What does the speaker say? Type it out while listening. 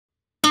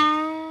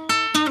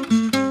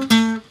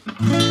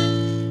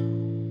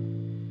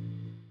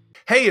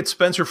Hey, it's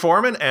Spencer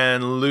Foreman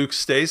and Luke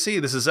Stacy.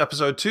 This is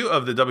episode 2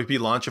 of the WP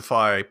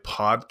Launchify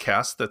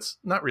podcast. That's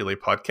not really a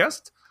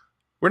podcast.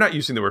 We're not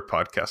using the word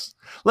podcast.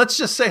 Let's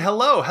just say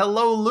hello.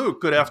 Hello, Luke.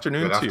 Good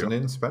afternoon Good to you.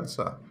 afternoon,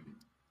 Spencer.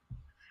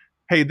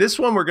 Hey, this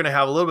one we're going to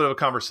have a little bit of a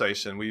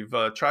conversation. We've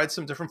tried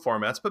some different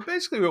formats, but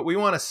basically what we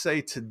want to say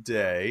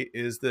today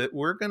is that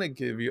we're going to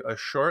give you a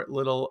short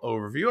little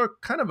overview or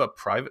kind of a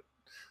private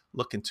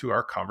look into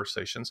our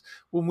conversations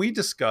when we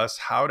discuss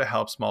how to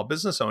help small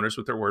business owners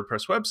with their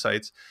WordPress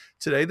websites.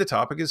 Today, the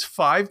topic is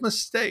 5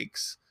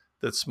 mistakes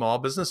that small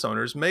business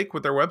owners make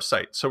with their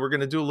website. So we're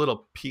going to do a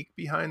little peek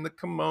behind the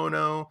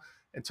kimono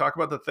and talk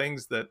about the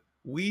things that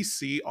we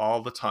see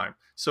all the time.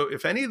 So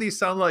if any of these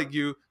sound like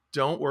you,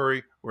 don't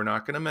worry, we're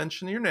not going to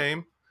mention your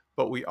name,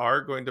 but we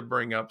are going to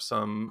bring up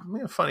some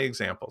funny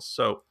examples.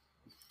 So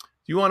do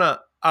you want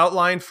to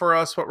outline for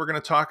us what we're going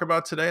to talk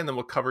about today, and then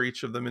we'll cover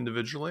each of them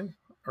individually?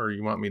 Or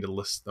you want me to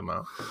list them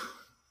out?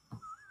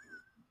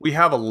 We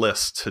have a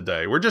list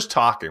today. We're just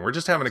talking. We're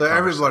just having a conversation.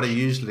 Everybody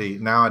usually,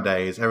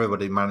 nowadays,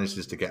 everybody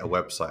manages to get a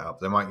website up.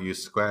 They might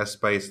use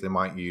Squarespace. They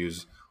might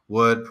use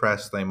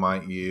WordPress. They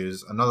might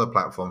use another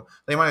platform.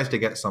 They manage to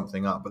get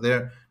something up, but they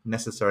don't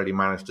necessarily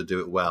manage to do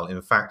it well. In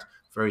fact,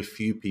 very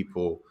few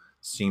people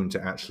seem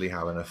to actually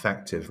have an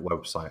effective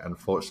website,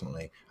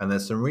 unfortunately. And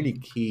there's some really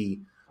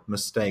key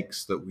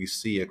mistakes that we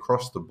see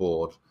across the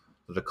board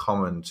that are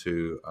common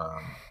to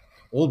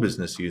all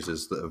business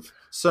users, that have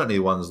certainly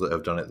ones that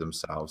have done it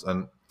themselves.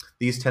 And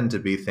these tend to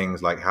be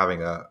things like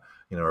having a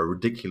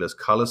ridiculous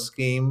color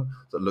scheme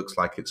that looks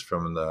like it's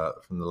from the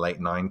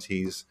late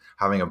 90s,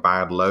 having a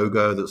bad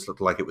logo that's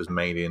looked like it was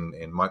made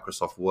in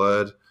Microsoft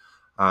Word,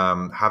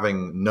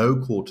 having no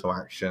call to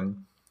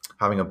action,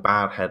 having a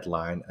bad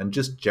headline, and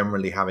just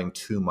generally having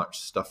too much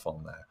stuff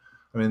on there.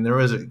 I mean, there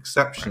is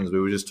exceptions. Right. We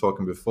were just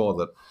talking before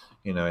that,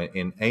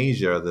 in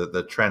Asia,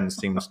 the trend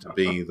seems to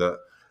be that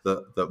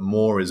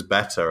more is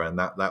better, and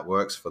that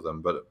works for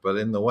them. But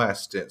in the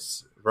West,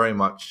 it's very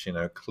much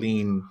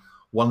clean,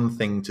 one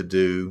thing to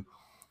do,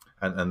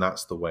 and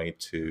that's the way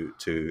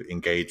to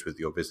engage with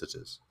your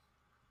visitors.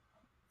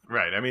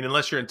 Right. I mean,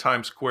 unless you're in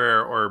Times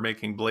Square or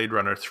making Blade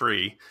Runner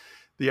 3,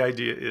 the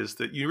idea is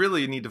that you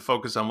really need to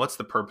focus on what's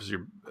the purpose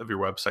of your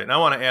website. And I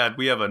want to add,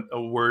 we have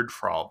a word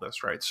for all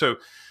this, right? So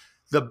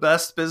the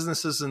best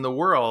businesses in the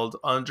world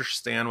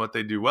understand what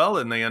they do well,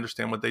 and they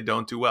understand what they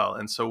don't do well.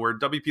 And so where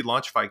WP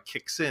Launchify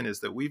kicks in is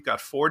that we've got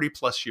 40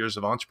 plus years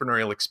of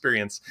entrepreneurial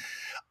experience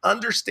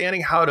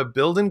understanding how to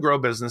build and grow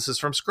businesses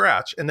from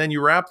scratch. And then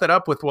you wrap that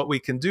up with what we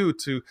can do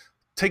to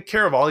take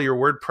care of all your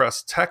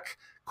WordPress tech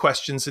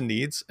questions and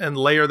needs, and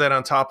layer that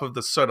on top of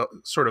the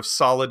sort of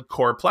solid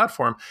core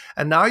platform.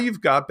 And now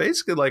you've got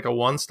basically like a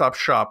one-stop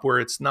shop where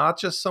it's not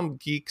just some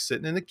geek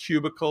sitting in a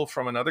cubicle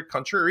from another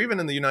country or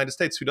even in the United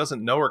States who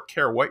doesn't know or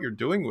care what you're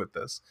doing with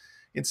this.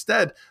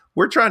 Instead,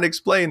 we're trying to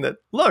explain that,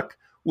 look,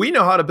 we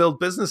know how to build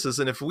businesses.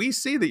 And if we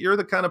see that you're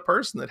the kind of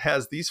person that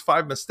has these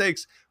 5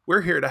 mistakes,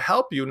 we're here to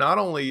help you, not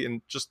only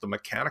in just the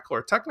mechanical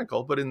or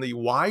technical, but in the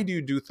why do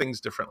you do things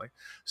differently.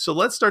 So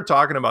let's start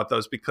talking about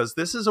those, because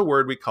this is a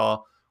word we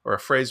call, or a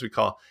phrase we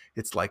call,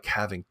 it's like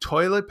having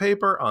toilet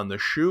paper on the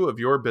shoe of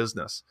your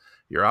business.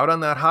 You're out on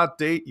that hot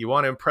date. You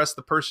want to impress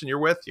the person you're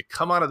with. You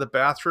come out of the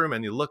bathroom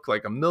and you look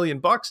like $1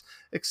 million,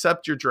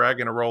 except you're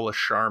dragging a roll of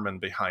Charmin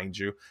behind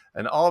you.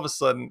 And all of a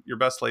sudden, your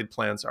best laid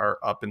plans are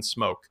up in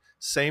smoke.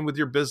 Same with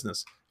your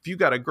business. If you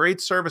got a great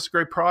service,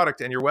 great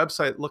product, and your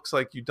website looks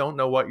like you don't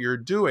know what you're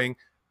doing,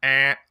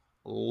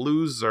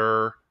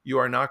 loser, you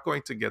are not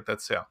going to get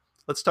that sale.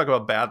 Let's talk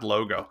about bad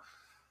logo.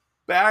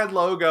 Bad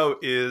logo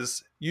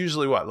is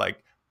usually what?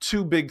 Like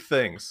 2 big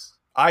things,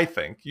 I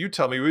think. You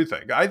tell me what you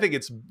think. I think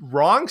it's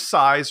wrong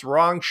size,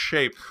 wrong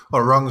shape.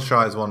 Well, wrong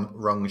size,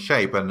 wrong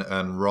shape,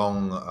 and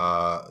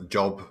wrong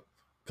job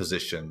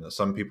position.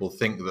 Some people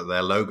think that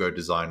they're logo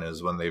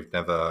designers when they've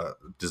never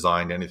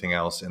designed anything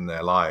else in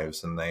their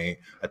lives, and they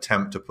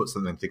attempt to put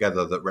something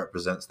together that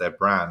represents their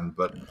brand,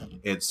 but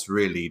it's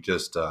really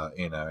just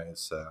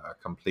it's a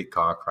complete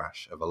car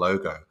crash of a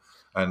logo.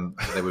 And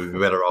they would be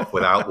better off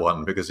without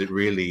one, because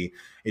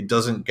it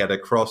doesn't get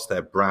across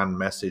their brand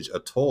message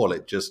at all.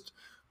 It just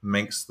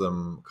makes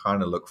them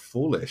kind of look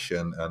foolish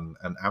and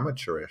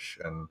amateurish,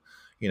 and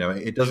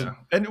it doesn't.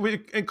 Yeah.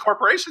 And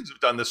corporations have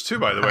done this too,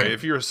 by the way.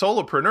 If you're a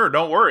solopreneur,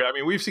 don't worry. I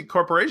mean, we've seen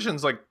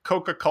corporations like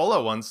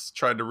Coca-Cola once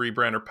tried to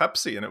rebrand, or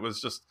Pepsi, and it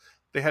was just,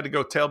 they had to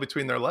go tail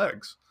between their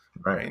legs.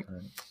 Right.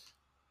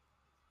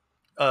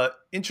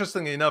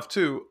 Interestingly enough,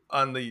 too,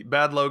 on the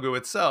bad logo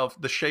itself,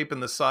 the shape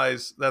and the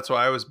size, that's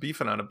why I was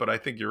beefing on it. But I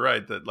think you're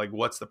right that, like,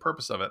 what's the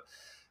purpose of it?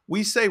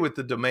 We say with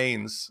the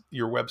domains,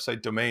 your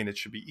website domain, it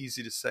should be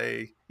easy to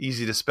say,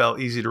 easy to spell,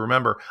 easy to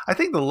remember. I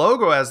think the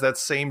logo has that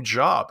same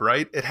job,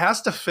 right? It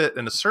has to fit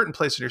in a certain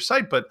place on your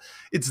site, but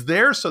it's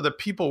there so that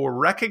people will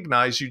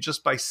recognize you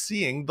just by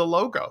seeing the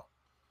logo.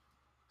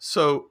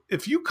 So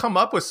if you come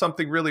up with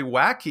something really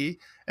wacky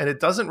and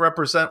it doesn't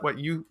represent what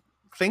you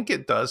think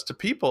it does to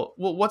people,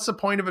 well, what's the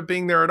point of it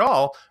being there at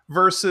all?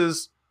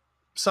 Versus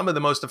some of the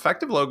most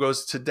effective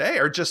logos today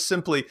are just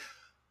simply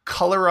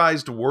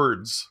colorized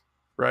words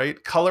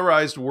right?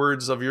 Colorized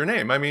words of your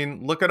name. I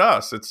mean, look at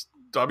us. It's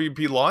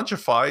WP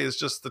Launchify is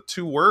just the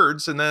two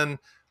words and then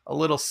a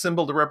little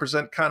symbol to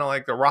represent kind of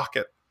like the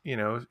rocket,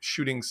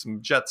 shooting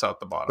some jets out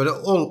the bottom.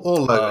 But all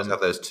logos Um, have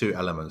those two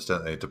elements,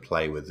 don't they, to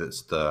play with?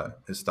 It's the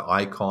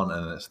icon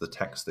and it's the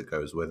text that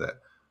goes with it.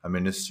 I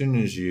mean, as soon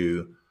as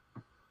you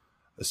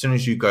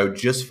go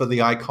just for the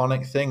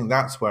iconic thing,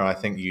 that's where I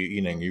think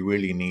you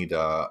really need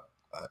a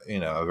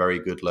very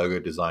good logo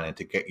designer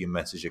to get your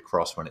message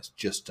across when it's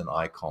just an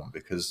icon,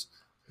 because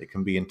it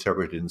can be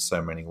interpreted in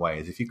so many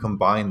ways. If you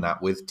combine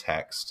that with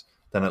text,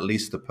 then at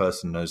least the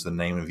person knows the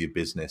name of your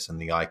business,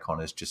 and the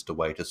icon is just a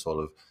way to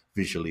sort of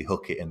visually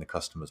hook it in the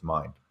customer's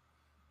mind.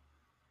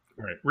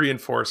 Right.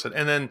 Reinforce it.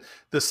 And then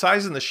the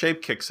size and the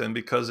shape kicks in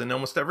because in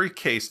almost every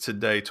case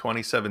today,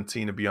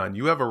 2017 and beyond,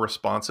 you have a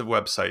responsive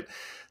website.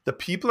 The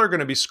people are going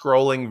to be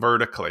scrolling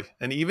vertically.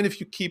 And even if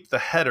you keep the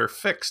header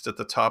fixed at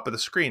the top of the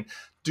screen,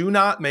 do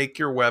not make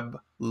your web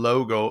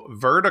logo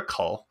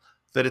vertical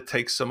that it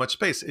takes so much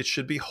space. It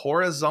should be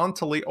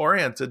horizontally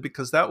oriented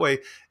because that way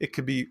it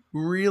could be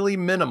really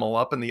minimal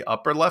up in the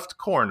upper left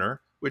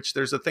corner, which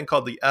there's a thing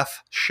called the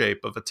F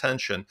shape of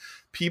attention.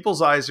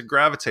 People's eyes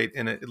gravitate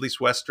in at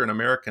least Western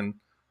American,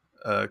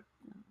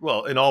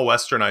 in all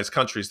westernized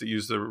countries that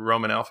use the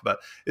Roman alphabet,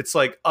 it's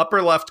like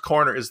upper left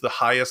corner is the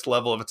highest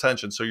level of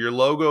attention. So your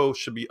logo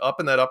should be up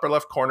in that upper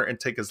left corner and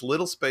take as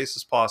little space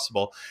as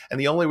possible. And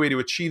the only way to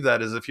achieve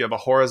that is if you have a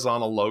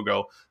horizontal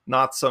logo,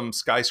 not some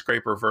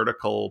skyscraper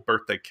vertical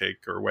birthday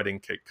cake or wedding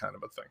cake kind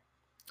of a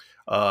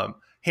thing.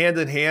 Hand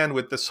in hand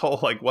with this whole,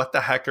 like, what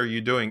the heck are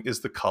you doing, is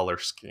the color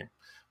scheme.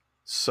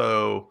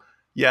 So,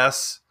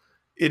 yes,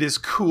 it is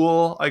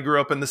cool. I grew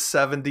up in the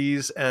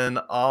 70s and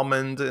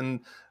almond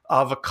and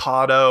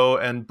avocado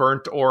and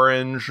burnt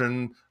orange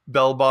and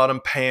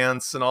bell-bottom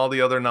pants and all the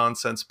other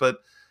nonsense. But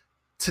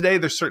today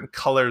there's certain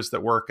colors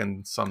that work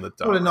and some that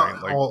don't. Well, not,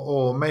 right? Like,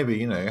 or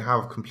maybe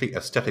have complete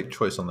aesthetic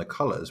choice on the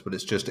colors, but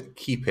it's just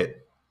keep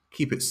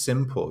it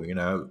simple.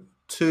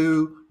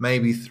 2,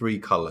 maybe 3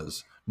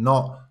 colors,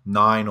 not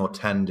 9 or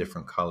 10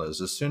 different colors.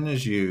 As soon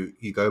as you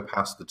go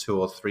past the 2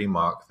 or 3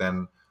 mark,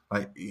 then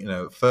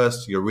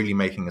first you're really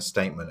making a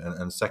statement,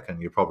 and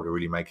second you're probably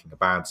really making a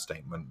bad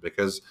statement,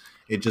 because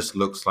it just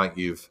looks like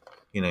you've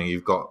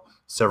got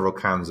several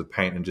cans of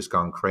paint and just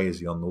gone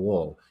crazy on the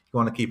wall. You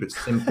want to keep it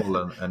simple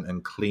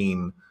and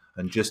clean,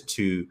 and just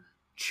to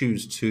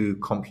choose 2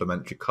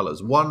 complementary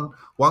colors.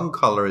 One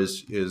color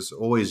is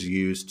always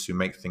used to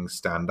make things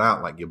stand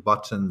out, like your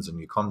buttons and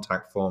your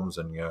contact forms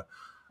and your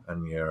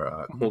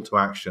call to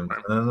action,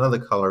 and another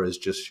color is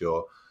just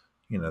your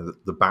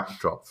the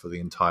backdrop for the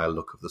entire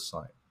look of the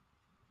site.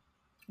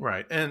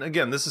 Right. And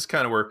again, this is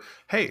kind of where,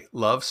 hey,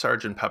 love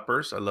Sgt.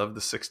 Pepper's. I love the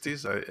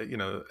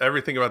 60s.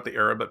 Everything about the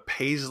era, but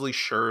paisley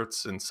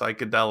shirts and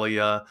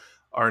psychedelia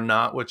are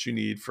not what you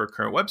need for a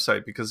current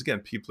website because, again,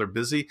 people are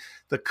busy.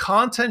 The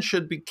content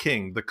should be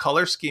king. The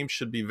color scheme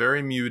should be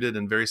very muted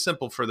and very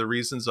simple for the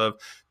reasons of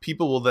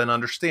people will then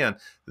understand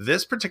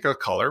this particular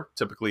color,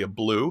 typically a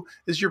blue,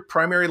 is your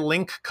primary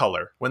link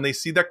color. When they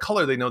see that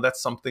color, they know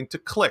that's something to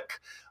click.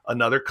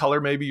 Another color,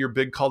 maybe your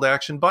big call to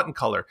action button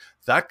color.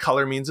 That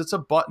color means it's a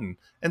button,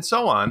 and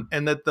so on.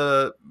 And that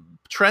the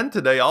trend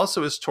today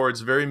also is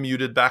towards very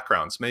muted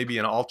backgrounds. Maybe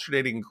an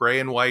alternating gray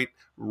and white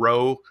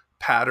row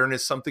pattern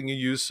is something you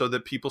use so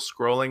that people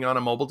scrolling on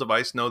a mobile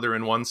device know they're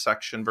in one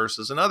section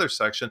versus another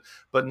section,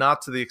 but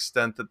not to the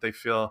extent that they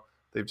feel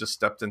they've just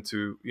stepped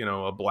into,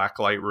 a black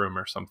light room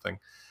or something.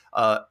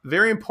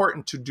 Very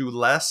important to do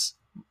less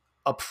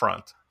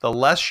upfront. The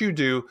less you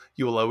do,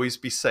 you will always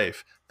be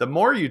safe. The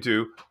more you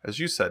do, as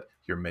you said,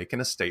 you're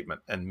making a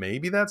statement. And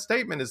maybe that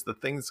statement is the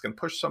thing that's going to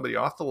push somebody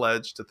off the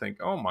ledge to think,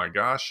 oh my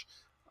gosh,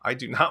 I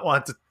do not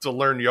want to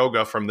learn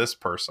yoga from this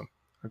person.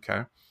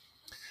 Okay.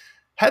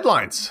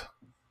 Headlines.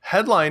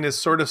 Headline is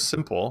sort of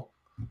simple,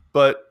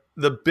 but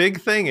the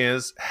big thing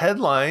is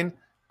headline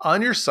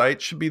on your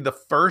site should be the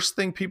first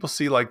thing people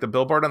see, like the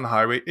billboard on the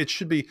highway. It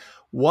should be,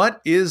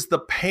 what is the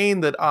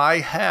pain that I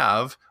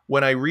have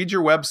when I read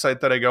your website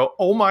that I go,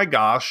 oh my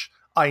gosh,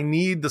 I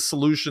need the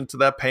solution to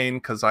that pain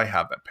because I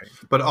have that pain.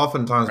 But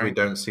oftentimes we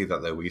don't see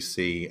that, though. We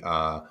see,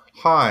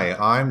 hi,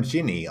 I'm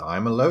Ginny.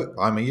 I'm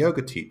a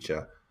yoga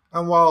teacher.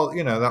 And while,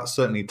 that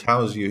certainly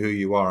tells you who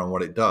you are and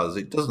what it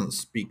doesn't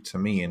speak to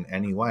me in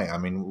any way. I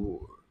mean,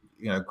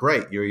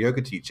 great, you're a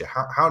yoga teacher.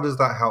 How does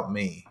that help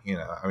me?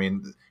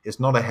 It's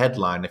not a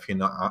headline if you're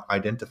not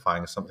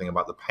identifying something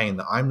about the pain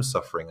that I'm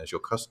suffering as your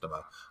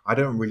customer. I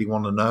don't really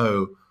want to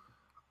know.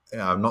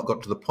 I've not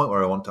got to the point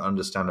where I want to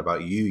understand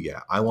about you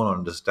yet. I want to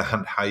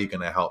understand how you're going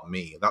to help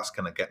me. That's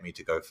going to get me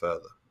to go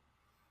further.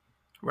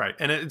 Right.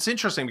 And it's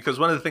interesting because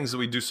one of the things that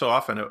we do so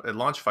often at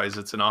Launchify is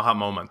it's an aha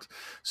moment.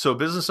 So a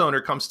business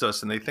owner comes to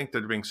us and they think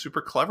they're being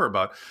super clever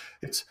about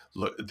it's,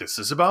 look, this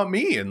is about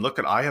me. And look,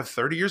 I have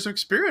 30 years of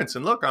experience,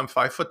 and look, I'm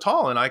 5 foot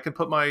tall and I can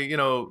put my,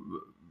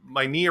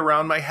 my knee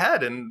around my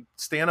head and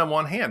stand on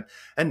one hand.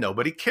 And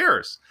nobody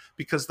cares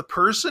because the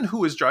person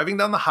who is driving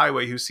down the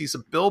highway who sees a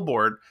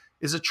billboard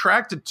is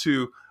attracted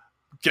to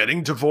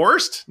getting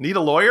divorced, need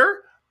a lawyer,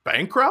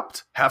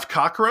 bankrupt, have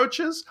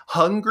cockroaches,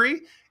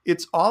 hungry.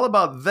 It's all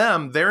about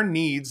them, their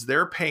needs,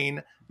 their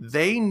pain.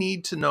 They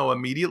need to know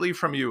immediately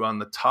from you on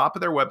the top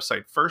of their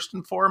website, first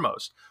and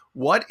foremost,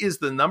 what is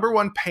the number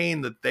one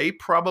pain that they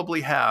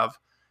probably have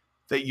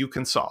that you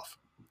can solve?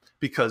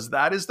 Because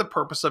that is the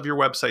purpose of your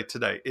website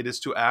today. It is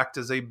to act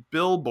as a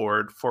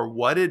billboard for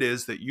what it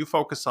is that you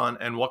focus on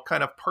and what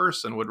kind of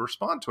person would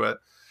respond to it.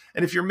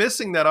 And if you're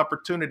missing that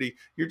opportunity,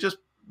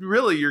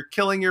 you're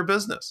killing your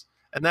business.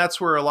 And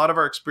that's where a lot of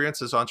our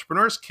experience as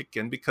entrepreneurs kick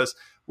in, because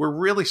we're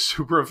really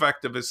super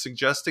effective at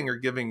suggesting or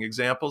giving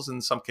examples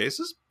in some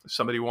cases, if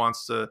somebody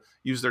wants to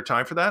use their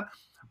time for that,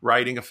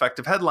 writing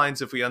effective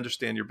headlines if we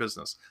understand your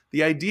business.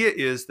 The idea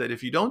is that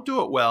if you don't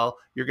do it well,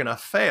 you're going to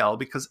fail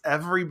because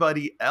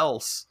everybody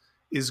else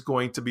is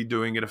going to be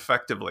doing it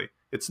effectively.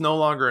 It's no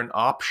longer an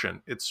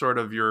option. It's sort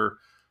of your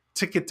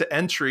ticket to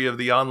entry of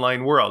the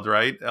online world,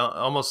 right?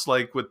 Almost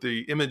like with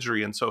the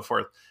imagery and so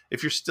forth.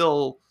 If you're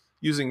still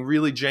using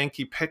really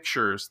janky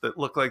pictures that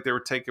look like they were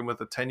taken with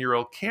a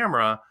 10-year-old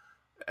camera,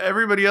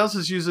 everybody else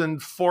is using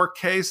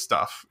 4K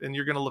stuff and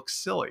you're going to look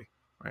silly,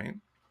 right?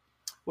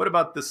 What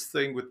about this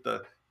thing with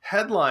the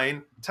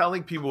headline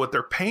telling people what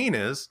their pain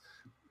is?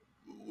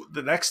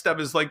 The next step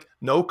is like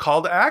no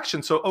call to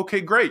action. So,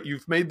 okay, great.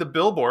 You've made the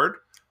billboard.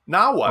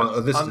 Now what?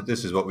 Well,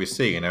 this is what we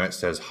see. It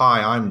says,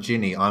 "Hi, I'm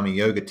Ginny. I'm a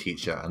yoga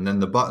teacher," and then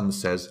the button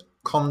says,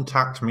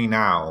 "Contact me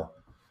now."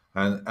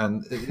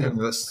 And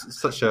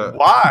that's such a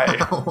why?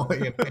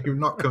 You've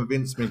not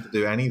convinced me to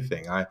do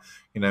anything.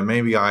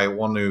 Maybe I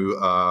want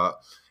to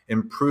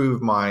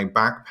improve my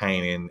back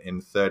pain in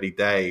 30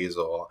 days,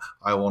 or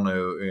I want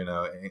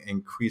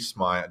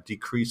to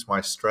decrease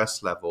my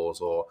stress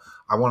levels, or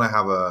I want to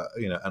have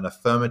an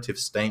affirmative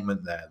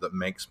statement there that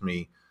makes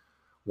me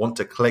want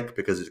to click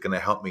because it's going to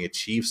help me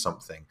achieve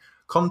something.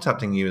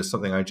 Contacting you is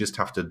something I just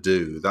have to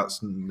do.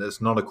 That's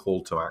not a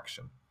call to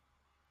action.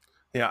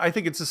 Yeah, I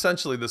think it's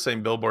essentially the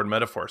same billboard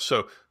metaphor.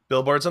 So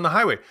billboards on the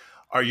highway.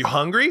 Are you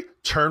hungry?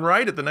 Turn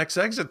right at the next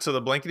exit to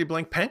the blankety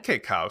blank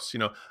pancake house.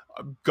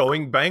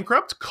 Going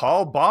bankrupt?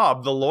 Call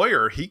Bob, the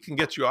lawyer. He can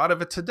get you out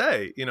of it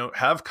today.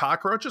 Have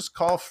cockroaches?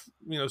 Call,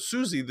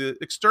 Susie, the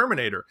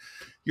exterminator.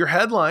 Your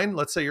headline,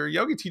 let's say you're a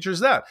yoga teacher,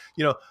 is that.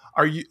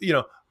 Are you,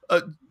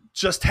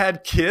 just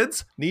had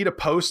kids? Need a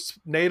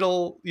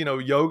postnatal,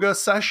 yoga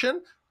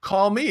session?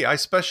 Call me. I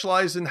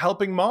specialize in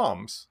helping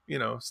moms.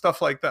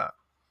 Stuff like that.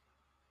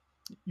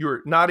 You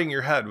were nodding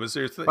your head. Was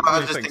there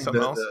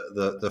something else?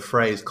 The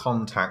phrase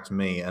 "contact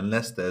me,"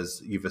 unless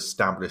you've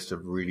established a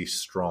really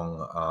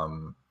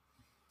strong,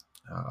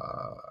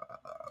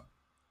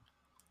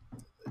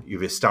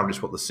 you've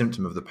established what the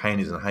symptom of the pain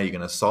is and how you're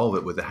going to solve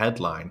it with the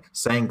headline.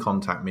 Saying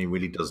 "contact me"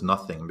 really does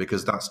nothing,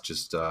 because that's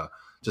just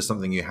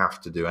something you have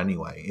to do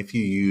anyway. If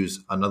you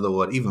use another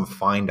word, even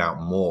 "find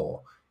out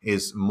more,"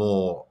 is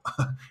more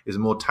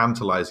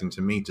tantalizing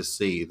to me to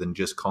see than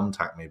just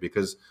 "contact me,"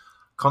 because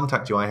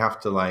contact you, I have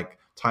to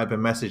type a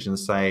message and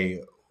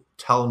say,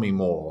 "Tell me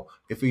more."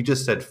 If you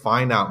just said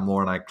 "find out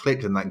more" and I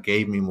clicked and that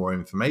gave me more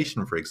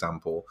information, for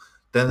example,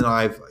 then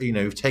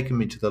you've taken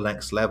me to the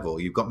next level.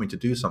 You've got me to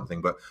do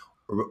something. But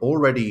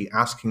already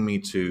asking me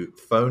to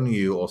phone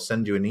you or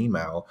send you an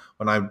email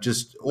when I've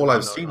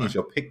seen is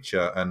your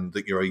picture and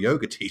that you're a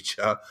yoga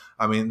teacher.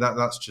 I mean,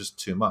 that's just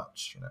too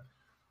much,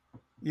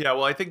 Yeah,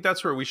 well, I think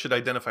that's where we should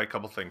identify a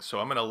couple things. So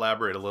I'm going to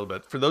elaborate a little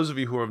bit. For those of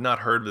you who have not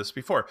heard this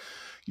before,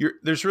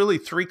 there's really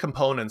three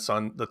components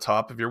on the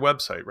top of your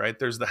website, right?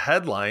 There's the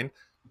headline.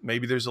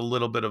 Maybe there's a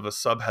little bit of a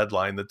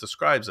subheadline that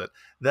describes it.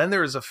 Then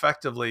there is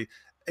effectively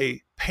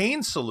a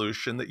pain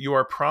solution that you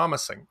are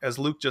promising, as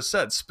Luke just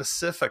said,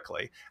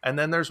 specifically. And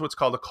then there's what's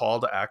called a call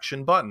to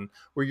action button,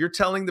 where you're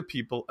telling the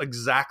people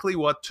exactly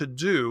what to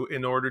do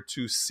in order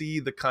to see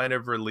the kind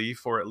of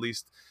relief, or at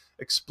least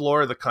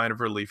explore the kind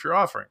of relief you're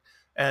offering.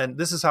 And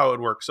this is how it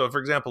would work. So, for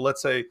example,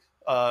 let's say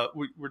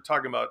we're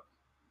talking about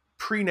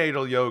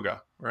prenatal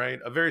yoga, right?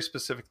 A very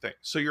specific thing.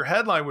 So your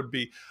headline would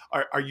be,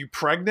 are you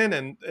pregnant?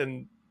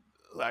 And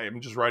I'm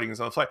just writing this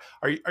on the fly.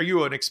 Are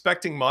you an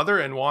expecting mother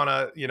and want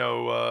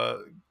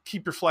to,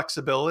 keep your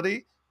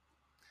flexibility?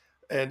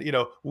 And,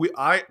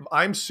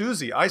 I'm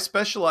Susie. I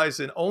specialize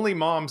in only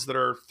moms that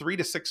are 3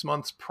 to 6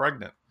 months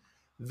pregnant.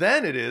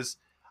 Then it is,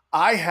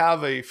 I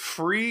have a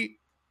free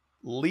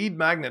lead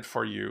magnet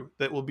for you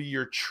that will be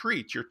your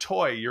treat, your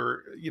toy,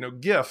 your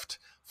gift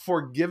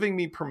for giving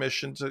me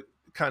permission to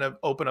kind of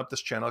open up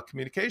this channel of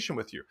communication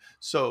with you.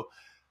 So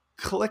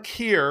click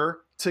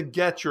here to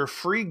get your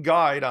free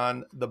guide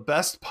on the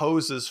best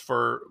poses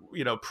for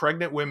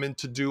pregnant women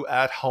to do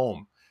at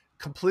home,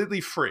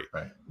 completely free.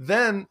 Right.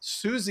 Then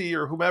Susie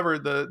or whomever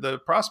the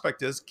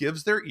prospect is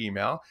gives their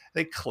email,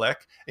 they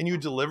click, and you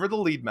deliver the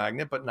lead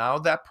magnet. But now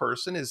that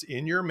person is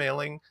in your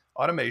mailing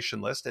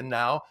automation list, and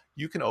now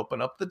you can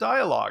open up the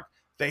dialogue.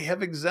 They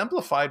have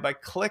exemplified by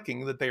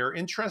clicking that they are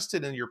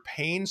interested in your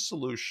pain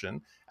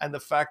solution and the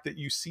fact that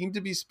you seem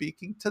to be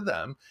speaking to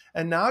them.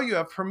 And now you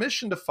have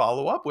permission to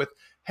follow up with,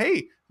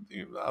 hey,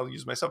 I'll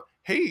use myself.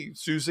 Hey,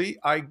 Susie,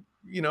 I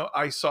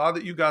I saw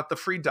that you got the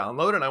free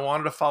download and I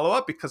wanted to follow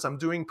up because I'm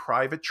doing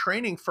private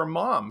training for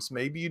moms.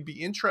 Maybe you'd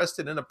be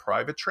interested in a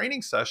private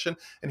training session,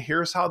 and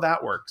here's how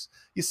that works.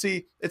 You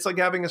see, it's like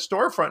having a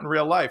storefront in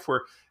real life,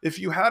 where if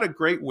you had a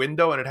great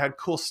window and it had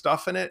cool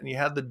stuff in it, and you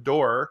had the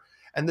door,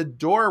 and the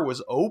door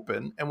was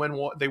open, and when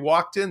they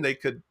walked in, they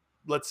could,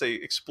 let's say,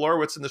 explore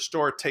what's in the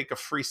store, take a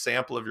free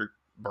sample of your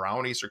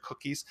brownies or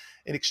cookies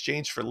in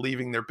exchange for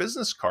leaving their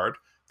business card.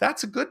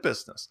 That's a good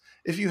business.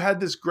 If you had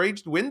this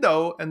great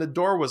window and the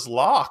door was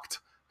locked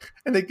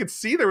and they could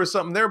see there was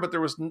something there, but there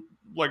was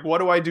like, what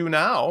do I do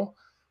now?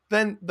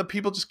 Then the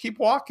people just keep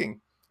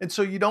walking. And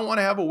so you don't want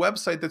to have a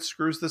website that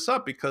screws this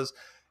up, because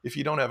if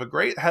you don't have a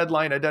great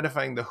headline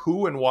identifying the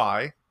who and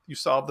why, you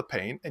solve the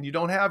pain, and you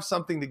don't have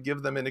something to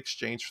give them in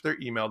exchange for their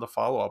email to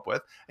follow up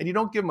with, and you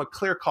don't give them a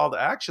clear call to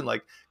action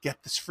like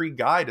get this free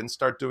guide and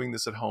start doing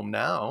this at home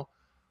now,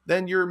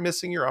 then you're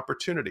missing your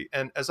opportunity.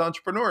 And as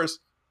entrepreneurs,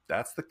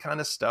 that's the kind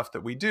of stuff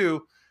that we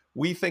do.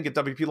 We think at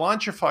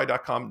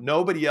WPLaunchify.com,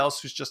 nobody else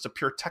who's just a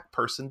pure tech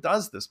person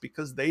does this,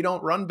 because they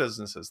don't run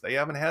businesses. They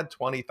haven't had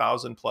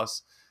 20,000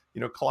 plus,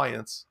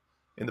 clients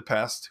in the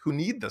past who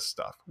need this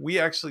stuff. We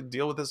actually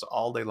deal with this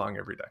all day long,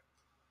 every day.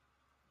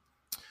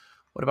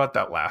 What about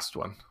that last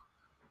one?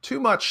 Too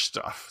much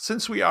stuff.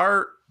 Since we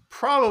are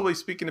probably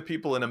speaking to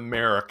people in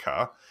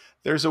America,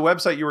 there's a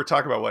website you were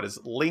talking about. What is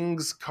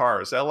Lings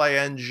Cars?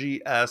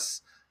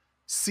 LINGSCARS.com.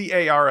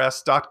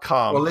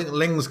 Well,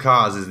 Lings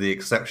Cars is the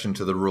exception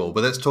to the rule,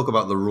 but let's talk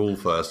about the rule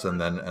first,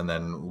 and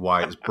then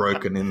why it's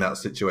broken in that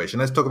situation.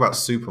 Let's talk about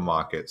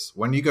supermarkets.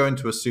 When you go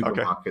into a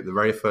supermarket, The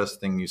very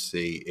first thing you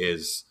see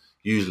is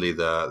usually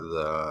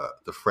the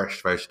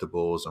fresh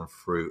vegetables and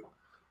fruit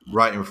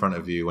right in front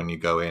of you when you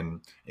go in.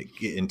 It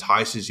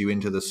entices you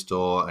into the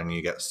store, and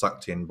you get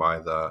sucked in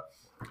by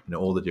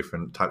all the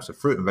different types of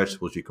fruit and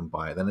vegetables you can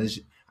buy. Then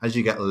as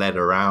you get led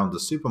around the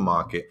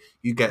supermarket,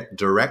 you get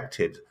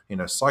directed,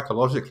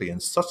 psychologically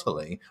and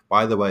subtly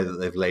by the way that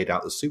they've laid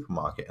out the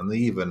supermarket. And they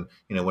even,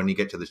 when you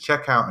get to the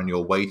checkout and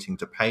you're waiting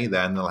to pay,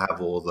 then they'll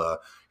have all the,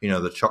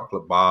 the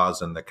chocolate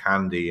bars and the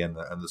candy and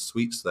the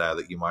sweets there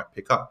that you might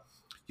pick up.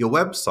 Your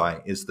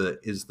website is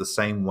the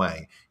same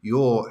way.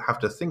 You have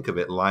to think of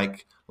it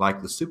like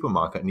the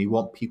supermarket, and you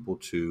want people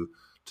to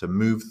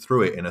move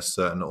through it in a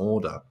certain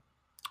order.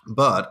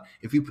 But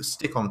if you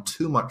stick on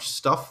too much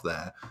stuff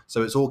there,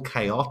 so it's all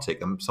chaotic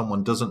and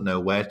someone doesn't know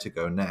where to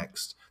go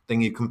next,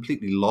 then you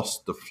completely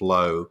lost the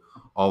flow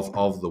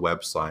of the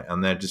website,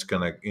 and they're just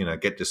going to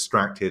get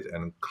distracted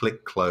and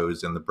click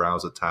close in the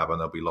browser tab, and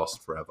they'll be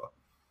lost forever.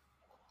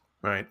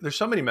 Right. There's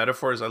so many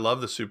metaphors. I love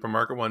the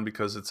supermarket one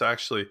because it's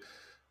actually,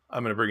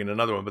 I'm going to bring in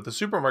another one, but the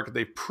supermarket,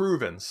 they've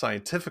proven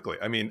scientifically.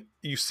 I mean,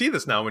 you see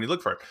this now when you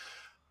look for it.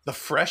 The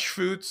fresh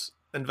foods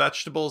and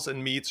vegetables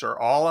and meats are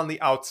all on the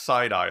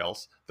outside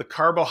aisles. The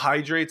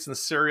carbohydrates and the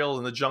cereals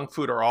and the junk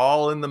food are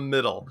all in the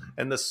middle,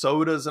 and the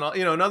sodas and all,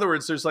 in other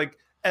words, there's like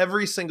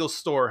every single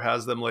store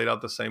has them laid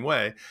out the same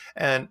way.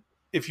 And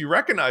if you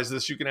recognize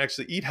this, you can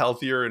actually eat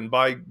healthier and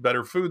buy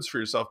better foods for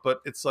yourself. But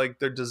it's like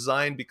they're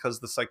designed because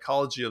the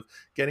psychology of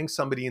getting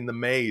somebody in the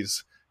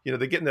maze, they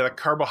get into the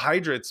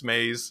carbohydrates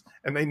maze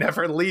and they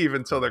never leave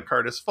until their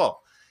cart is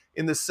full.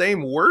 In the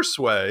same worse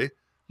way,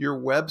 your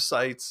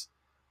websites,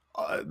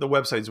 the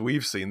websites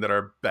we've seen that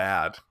are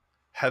bad,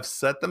 have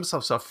set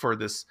themselves up for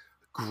this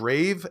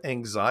grave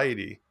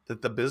anxiety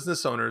that the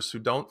business owners who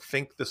don't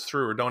think this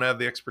through or don't have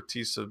the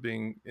expertise of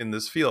being in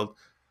this field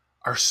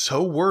are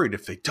so worried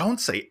if they don't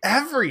say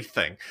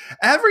everything,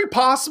 every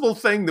possible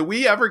thing that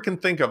we ever can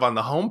think of on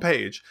the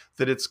homepage,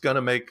 that it's going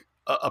to make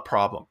a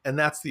problem. And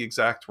that's the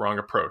exact wrong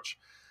approach.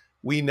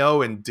 We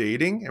know in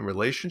dating and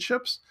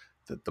relationships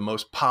that the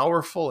most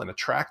powerful and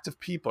attractive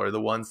people are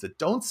the ones that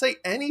don't say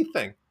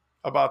anything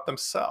about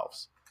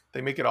themselves.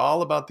 They make it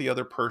all about the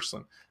other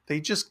person. They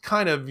just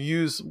kind of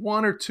use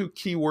one or two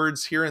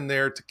keywords here and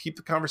there to keep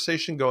the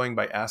conversation going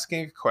by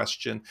asking a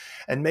question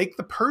and make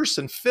the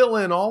person fill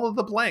in all of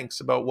the blanks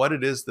about what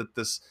it is that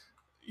this,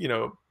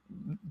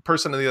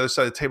 person on the other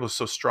side of the table is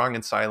so strong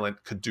and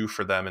silent could do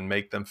for them and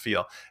make them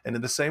feel. And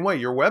in the same way,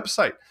 your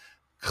website,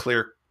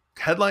 clear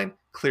headline,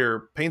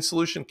 clear pain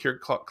solution, clear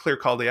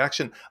call to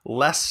action,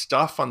 less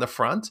stuff on the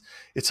front.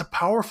 It's a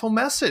powerful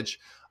message.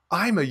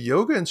 I'm a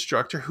yoga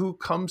instructor who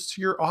comes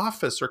to your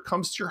office or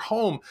comes to your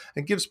home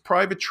and gives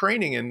private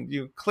training, and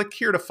you click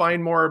here to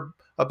find more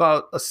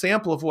about a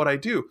sample of what I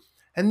do,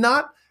 and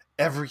not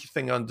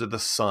everything under the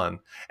sun.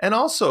 And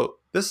also,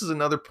 this is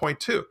another point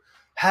too,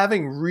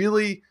 having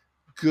really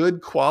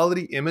good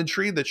quality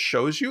imagery that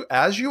shows you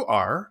as you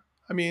are,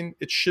 I mean,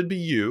 it should be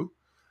you,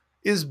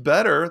 is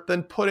better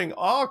than putting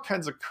all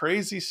kinds of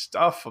crazy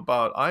stuff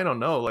about, I don't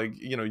know, like,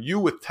 you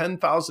with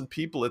 10,000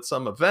 people at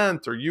some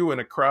event, or you in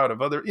a crowd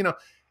of other,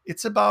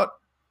 it's about,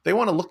 they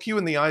want to look you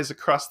in the eyes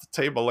across the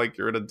table like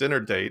you're at a dinner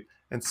date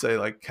and say,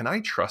 like, can I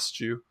trust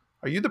you?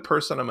 Are you the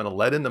person I'm going to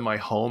let into my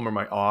home or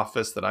my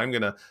office that I'm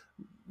going to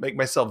make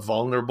myself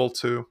vulnerable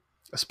to,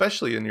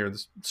 especially in your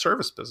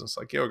service business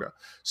like yoga?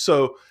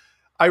 So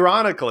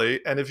ironically,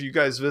 and if you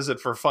guys visit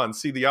for fun,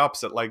 see the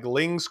opposite, like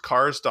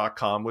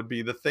lingscars.com would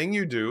be the thing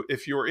you do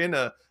if you're in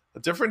a a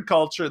different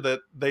culture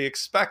that they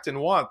expect and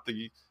want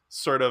the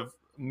sort of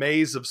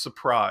maze of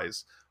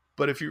surprise.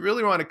 But if you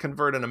really want to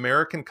convert an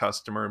American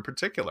customer in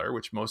particular,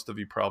 which most of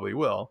you probably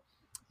will,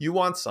 you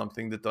want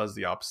something that does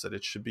the opposite.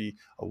 It should be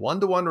a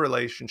one-to-one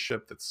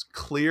relationship that's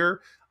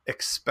clear,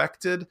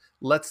 expected,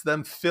 lets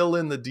them fill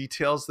in the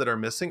details that are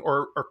missing,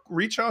 or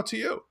reach out to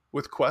you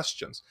with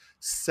questions.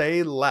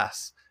 Say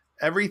less.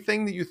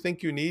 Everything that you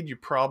think you need, you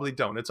probably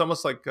don't. It's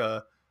almost like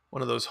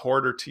one of those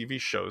hoarder TV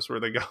shows where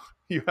they go,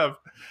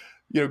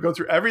 go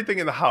through everything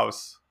in the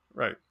house,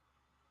 right?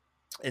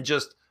 And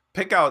just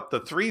pick out the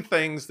 3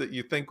 things that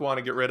you think want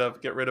to get rid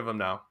of them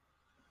now.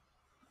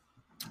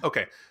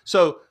 Okay,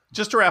 so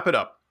just to wrap it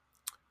up,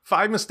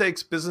 5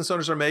 mistakes business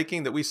owners are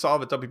making that we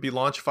solve at WP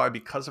Launchify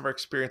because of our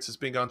experience as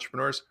being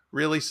entrepreneurs.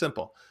 Really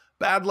simple.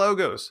 Bad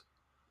logos,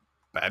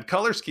 bad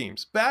color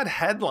schemes, bad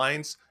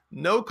headlines,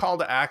 no call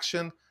to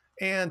action,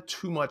 and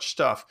too much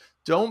stuff.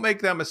 Don't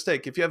make that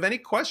mistake. If you have any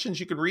questions,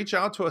 you can reach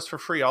out to us for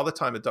free all the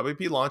time at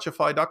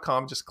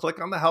WPLaunchify.com. Just click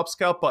on the Help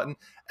Scout button.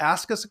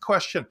 Ask us a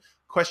question.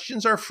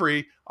 Questions are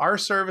free. Our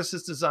service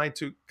is designed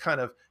to kind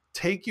of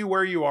take you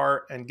where you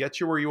are and get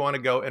you where you want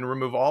to go and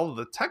remove all of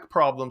the tech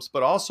problems,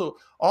 but also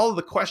all of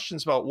the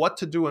questions about what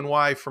to do and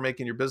why for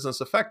making your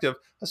business effective,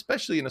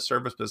 especially in a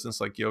service business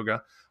like yoga. I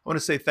want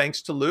to say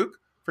thanks to Luke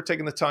for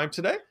taking the time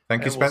today.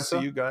 Thank you, Spencer.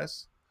 We'll see you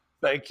guys.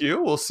 Thank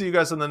you. We'll see you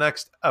guys in the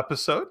next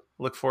episode.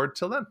 Look forward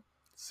till then.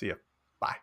 See ya.